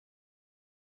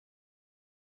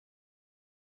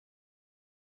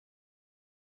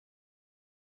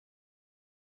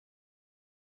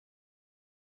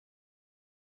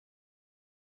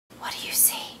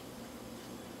see.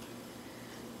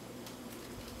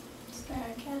 It's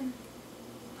there again.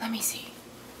 Let me see.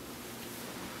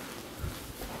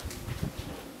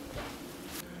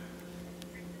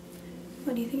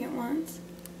 What do you think it wants?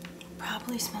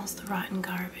 Probably smells the rotten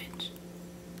garbage.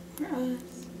 For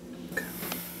us. Okay.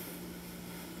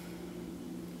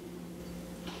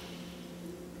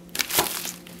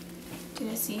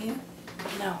 Did I see you?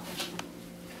 No.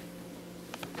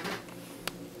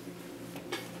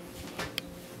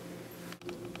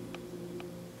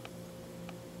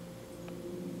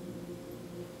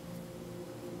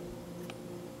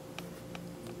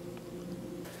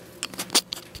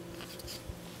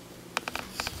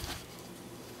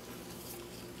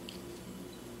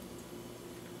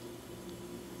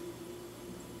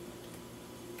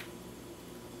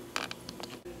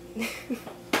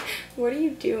 What are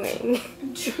you doing?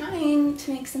 I'm trying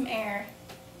to make some air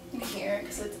in here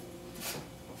because it's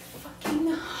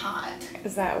fucking hot.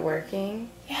 Is that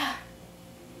working? Yeah.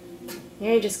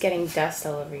 You're just getting dust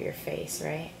all over your face,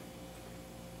 right?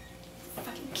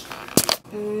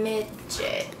 Fucking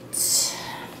Midget.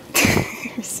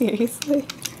 seriously?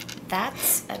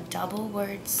 That's a double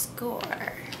word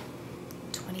score.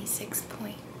 26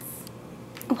 points.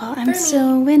 Well, I'm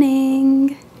still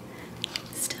winning.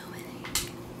 Still winning.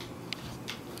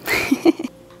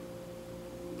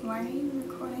 Why are you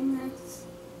recording this?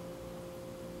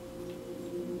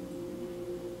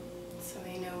 So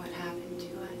they know what happened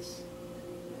to us.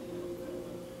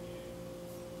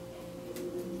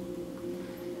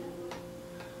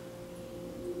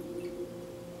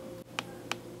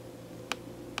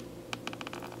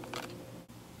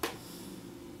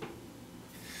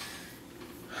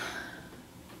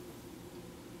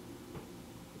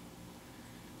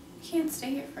 Can't stay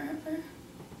here forever.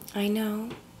 I know.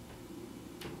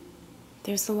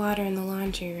 There's the water in the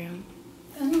laundry room.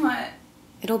 Then what?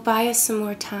 It'll buy us some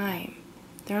more time.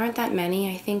 There aren't that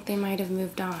many. I think they might have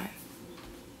moved on.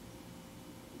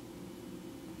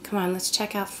 Come on, let's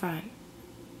check out front.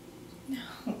 No.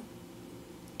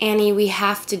 Annie, we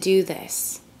have to do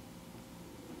this.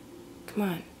 Come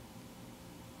on.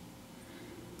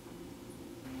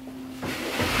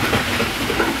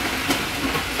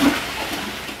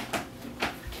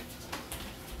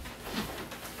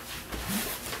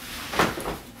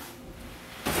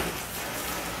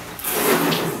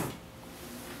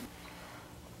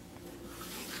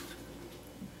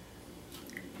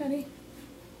 Ready?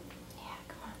 Yeah,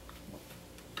 come on.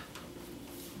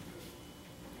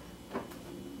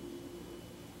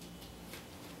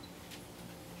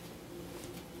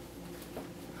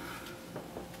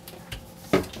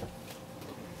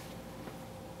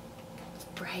 It's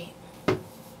bright.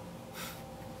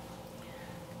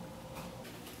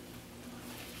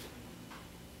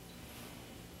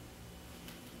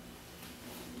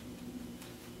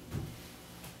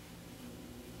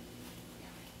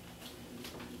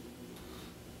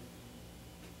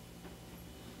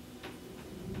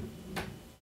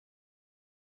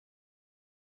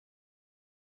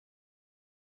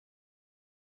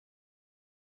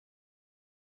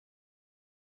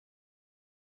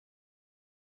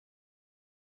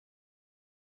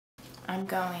 I'm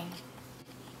going.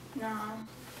 No.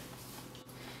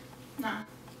 No.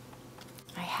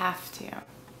 I have to.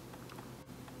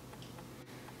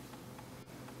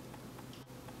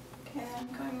 Okay, I'm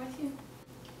going with you.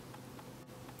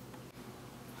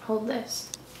 Hold this.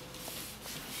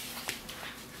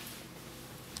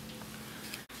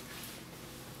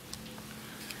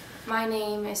 My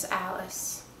name is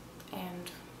Alice, and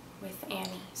with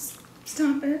Annie's.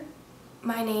 Stop it.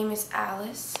 My name is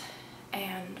Alice,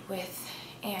 and with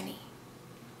Annie.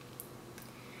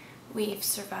 We've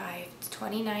survived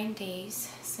 29 days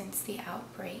since the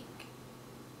outbreak.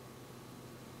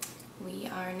 We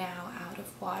are now out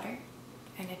of water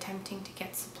and attempting to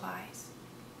get supplies.